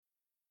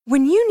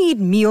When you need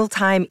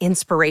mealtime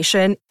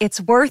inspiration,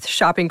 it's worth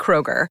shopping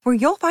Kroger, where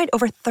you'll find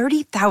over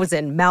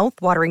 30,000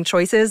 mouth-watering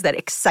choices that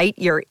excite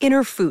your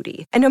inner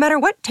foodie. And no matter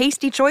what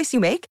tasty choice you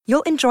make,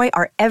 you'll enjoy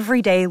our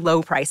everyday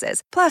low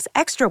prices, plus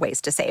extra ways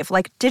to save,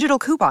 like digital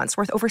coupons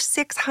worth over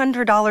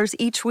 $600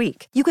 each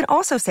week. You can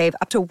also save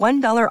up to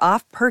 $1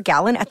 off per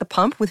gallon at the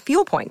pump with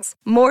fuel points.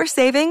 More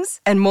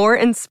savings and more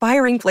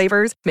inspiring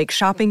flavors make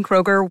shopping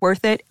Kroger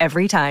worth it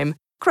every time.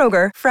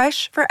 Kroger,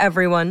 fresh for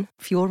everyone.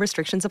 Fuel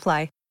restrictions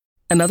apply.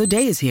 Another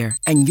day is here,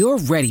 and you're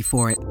ready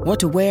for it. What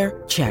to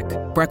wear? Check.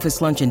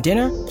 Breakfast, lunch, and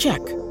dinner? Check.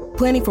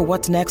 Planning for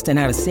what's next and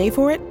how to save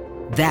for it?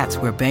 That's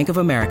where Bank of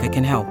America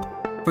can help.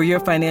 For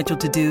your financial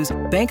to-dos,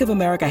 Bank of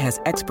America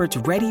has experts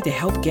ready to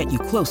help get you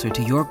closer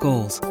to your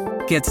goals.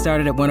 Get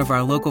started at one of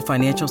our local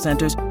financial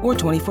centers or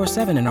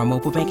 24/7 in our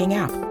mobile banking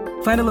app.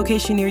 Find a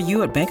location near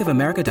you at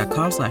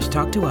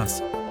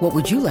bankofamerica.com/talktous. What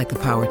would you like the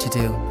power to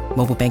do?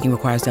 Mobile banking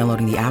requires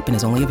downloading the app and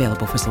is only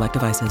available for select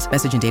devices.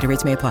 Message and data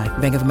rates may apply.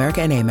 Bank of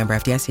America N.A., member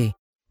FDIC.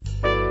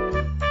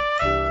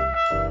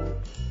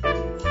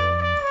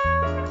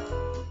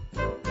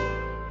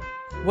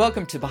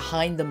 Welcome to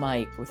Behind the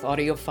Mic with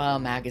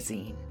AudioFile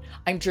Magazine.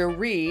 I'm Jo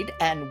Reed,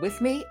 and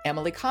with me,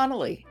 Emily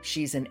Connolly.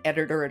 She's an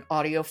editor at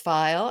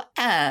AudioFile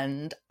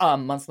and a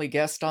monthly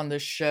guest on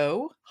this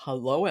show.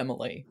 Hello,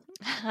 Emily.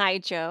 Hi,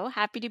 Jo.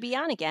 Happy to be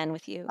on again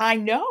with you. I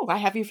know. I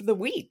have you for the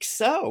week.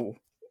 So,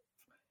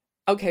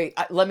 okay,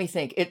 let me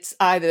think. It's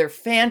either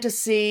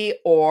fantasy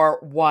or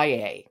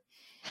YA.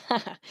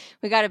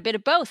 We got a bit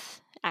of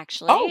both,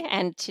 actually. Oh.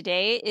 And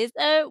today is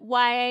a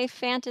YA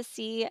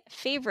fantasy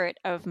favorite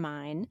of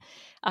mine.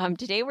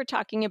 Today we're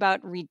talking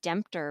about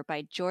Redemptor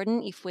by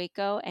Jordan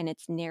Ifueko, and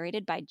it's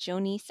narrated by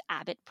Jonice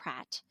Abbott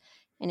Pratt.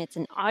 And it's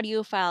an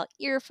AudioFile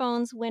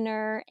earphones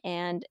winner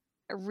and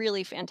a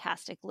really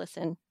fantastic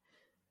listen.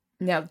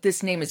 Now,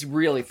 this name is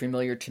really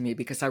familiar to me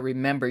because I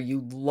remember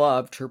you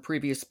loved her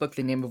previous book,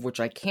 the name of which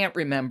I can't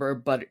remember,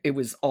 but it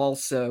was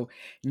also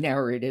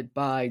narrated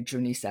by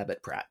Jonice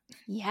Abbott Pratt.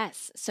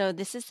 Yes. So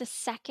this is the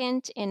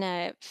second in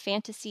a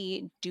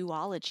fantasy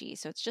duology.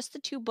 So it's just the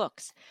two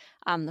books.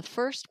 The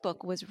first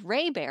book was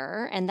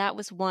Raybearer, and that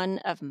was one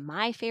of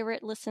my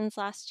favorite listens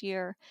last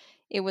year.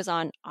 It was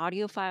on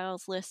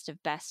AudioFile's list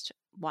of best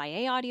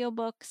YA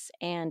audiobooks,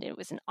 and it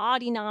was an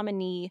Audie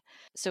nominee.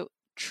 So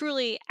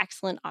truly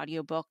excellent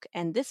audiobook,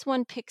 and this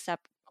one picks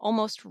up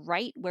almost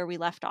right where we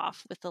left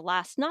off with the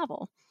last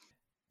novel.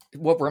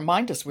 Well,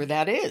 remind us where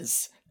that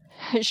is.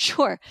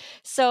 Sure.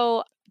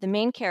 So the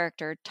main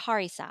character,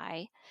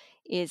 Tarisai,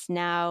 is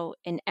now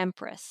an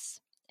empress,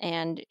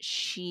 and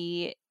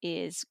she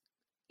is,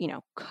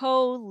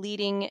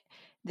 co-leading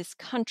this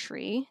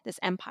country, this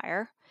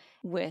empire,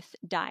 with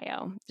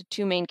Dio, the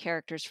two main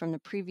characters from the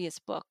previous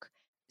book.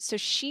 So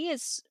she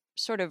is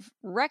sort of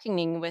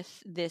reckoning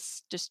with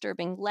this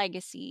disturbing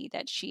legacy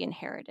that she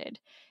inherited.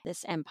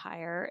 This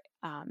empire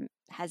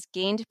has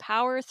gained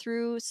power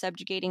through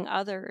subjugating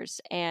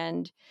others,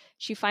 and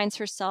she finds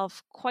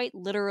herself quite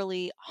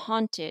literally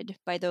haunted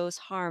by those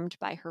harmed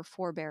by her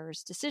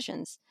forebears'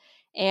 decisions.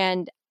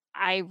 And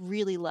I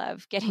really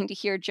love getting to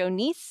hear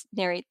Jonice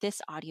narrate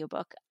this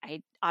audiobook.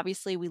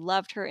 Obviously, we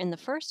loved her in the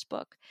first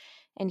book,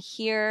 and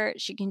here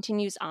she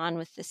continues on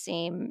with the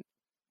same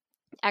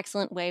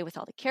excellent way with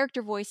all the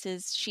character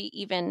voices. She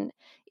even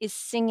is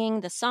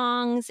singing the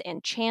songs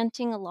and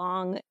chanting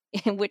along,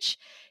 which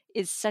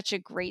is such a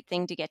great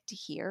thing to get to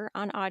hear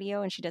on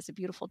audio, and she does a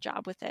beautiful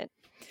job with it.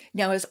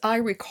 Now, as I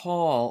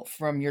recall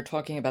from your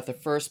talking about the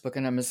first book,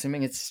 and I'm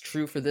assuming it's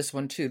true for this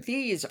one too,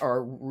 these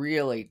are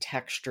really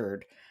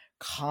textured,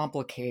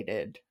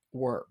 complicated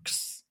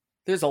works.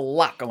 There's a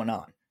lot going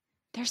on.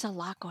 There's a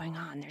lot going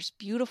on. There's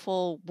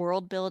beautiful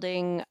world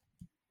building.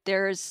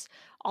 There's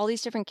all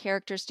these different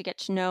characters to get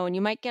to know, and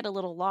you might get a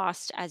little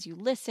lost as you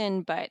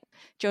listen, but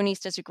Jonice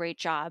does a great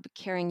job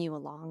carrying you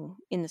along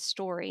in the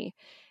story.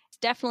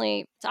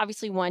 It's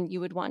obviously one you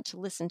would want to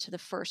listen to the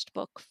first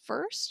book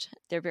first.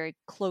 They're very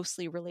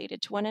closely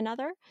related to one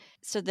another.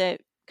 So the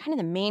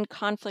main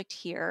conflict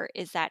here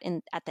is that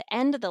at the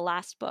end of the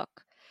last book,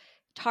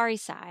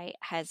 Tarisai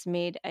has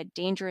made a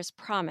dangerous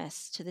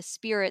promise to the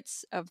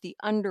spirits of the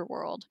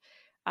underworld.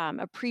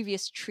 A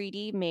previous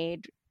treaty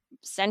made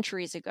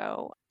centuries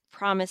ago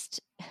promised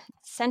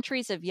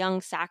centuries of young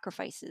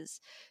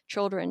sacrifices,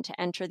 children to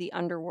enter the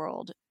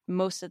underworld,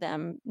 most of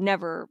them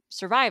never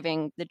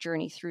surviving the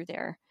journey through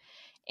there.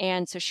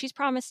 And so she's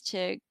promised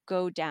to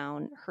go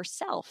down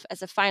herself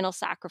as a final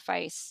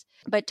sacrifice.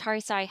 But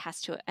Tarisai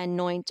has to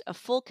anoint a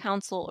full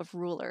council of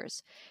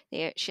rulers.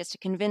 She has to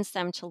convince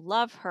them to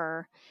love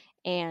her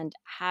and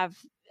have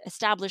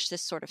established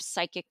this sort of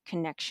psychic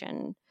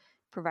connection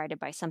provided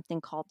by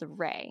something called the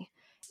Ray.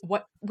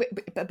 What?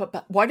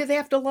 But why do they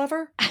have to love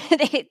her?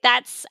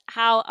 That's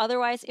how,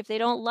 otherwise, if they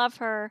don't love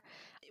her,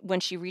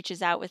 when she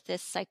reaches out with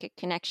this psychic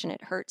connection,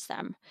 it hurts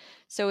them.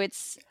 So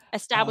it's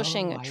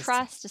establishing a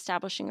trust,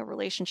 establishing a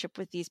relationship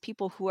with these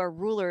people who are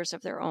rulers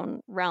of their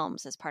own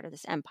realms as part of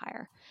this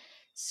empire.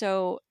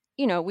 So,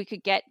 we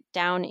could get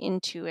down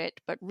into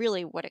it, but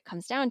really what it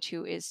comes down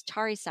to is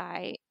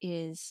Tarisai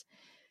is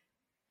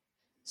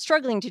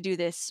struggling to do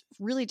this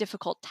really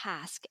difficult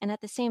task. And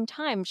at the same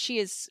time, she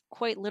is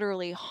quite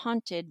literally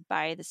haunted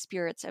by the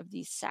spirits of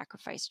these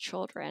sacrificed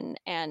children.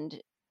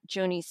 And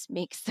Jonice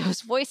makes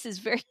those voices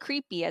very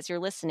creepy as you're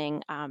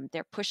listening.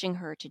 They're pushing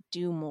her to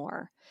do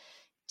more,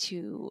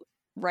 to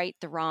right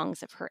the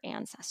wrongs of her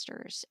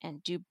ancestors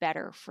and do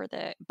better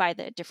by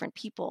the different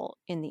people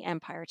in the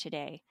empire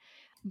today.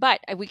 But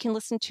we can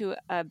listen to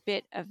a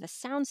bit of a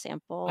sound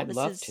sample. I'd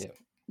love to.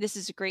 This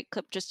is a great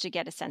clip just to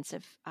get a sense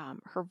of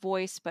her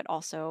voice, but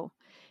also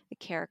the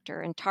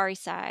character. And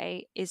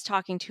Tarisai is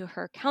talking to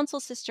her council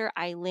sister,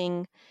 Ai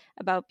Ling,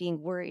 about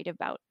being worried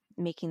about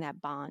making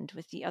that bond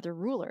with the other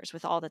rulers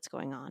with all that's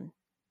going on.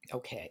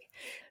 Okay.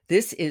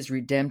 This is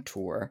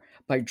Redemptor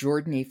by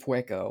Jordan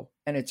Fuego,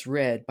 and it's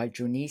read by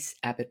Jonice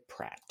Abbott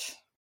Pratt.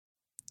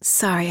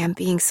 Sorry I'm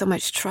being so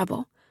much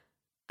trouble,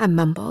 I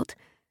mumbled,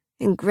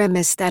 and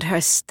grimaced at her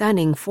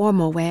stunning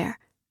formal wear.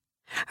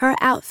 Her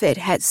outfit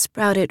had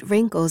sprouted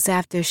wrinkles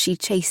after she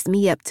chased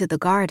me up to the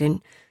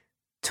garden.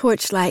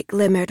 Torchlight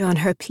glimmered on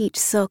her peach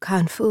silk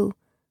hanfu,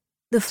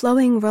 the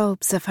flowing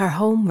robes of her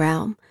home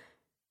realm,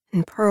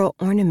 and pearl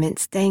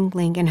ornaments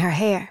dangling in her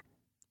hair.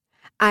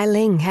 Ai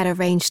Ling had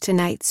arranged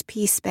tonight's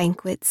peace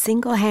banquet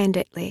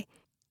single-handedly.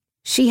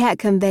 She had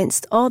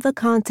convinced all the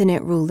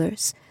continent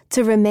rulers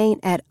to remain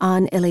at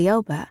An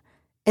Ilioba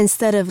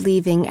instead of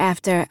leaving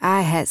after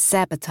I had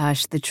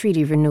sabotaged the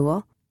treaty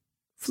renewal.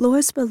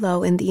 Floors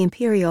below in the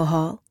Imperial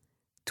Hall,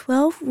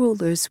 12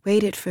 rulers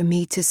waited for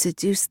me to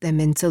seduce them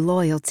into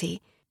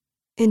loyalty,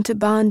 into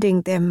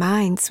bonding their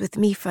minds with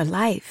me for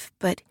life,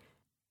 but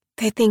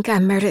they think I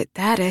murdered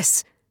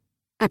Thatis,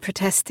 I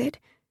protested.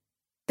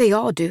 They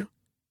all do.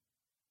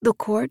 The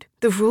court,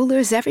 the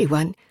rulers,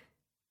 everyone.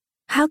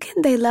 How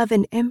can they love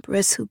an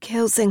empress who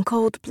kills in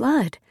cold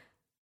blood?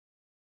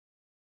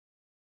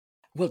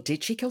 Well,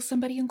 did she kill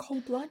somebody in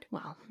cold blood?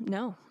 Well,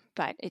 no,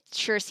 but it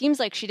sure seems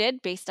like she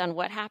did based on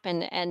what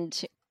happened. And,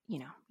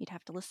 you'd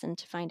have to listen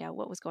to find out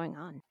what was going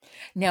on.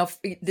 Now,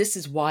 this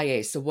is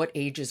YA, so what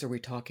ages are we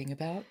talking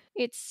about?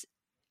 It's,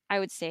 I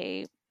would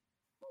say,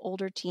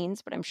 older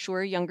teens, but I'm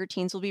sure younger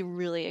teens will be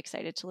really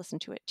excited to listen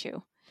to it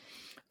too.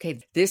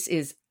 Okay, this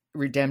is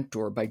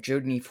Redemptor by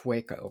Jordan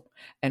Fuego,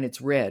 and it's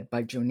read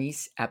by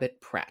Jonice Abbott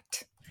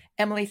Pratt.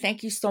 Emily,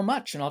 thank you so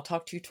much, and I'll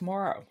talk to you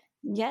tomorrow.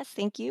 Yes,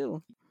 thank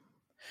you.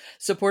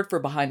 Support for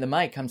Behind the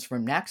Mic comes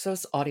from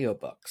Naxos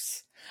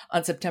Audiobooks.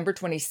 On September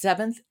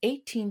 27th,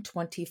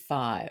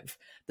 1825,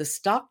 the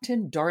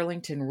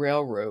Stockton-Darlington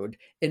Railroad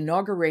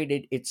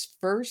inaugurated its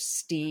first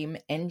steam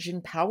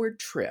engine-powered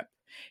trip,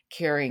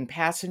 carrying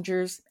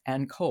passengers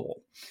and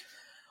coal.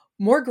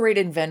 More Great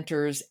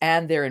Inventors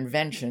and Their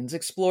Inventions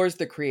explores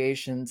the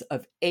creations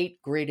of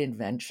 8 great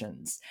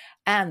inventions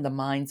and the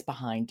minds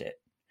behind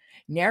it.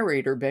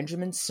 Narrator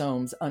Benjamin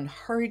Soames'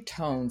 unhurried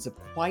tones of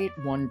quiet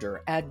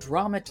wonder add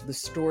drama to the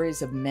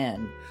stories of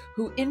men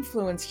who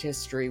influenced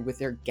history with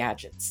their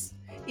gadgets.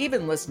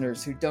 Even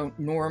listeners who don't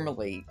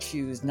normally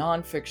choose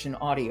nonfiction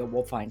audio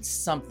will find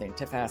something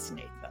to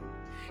fascinate them.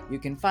 You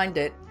can find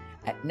it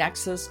at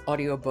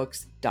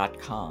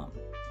naxosaudiobooks.com.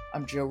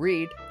 I'm Jo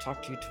Reed.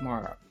 Talk to you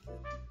tomorrow.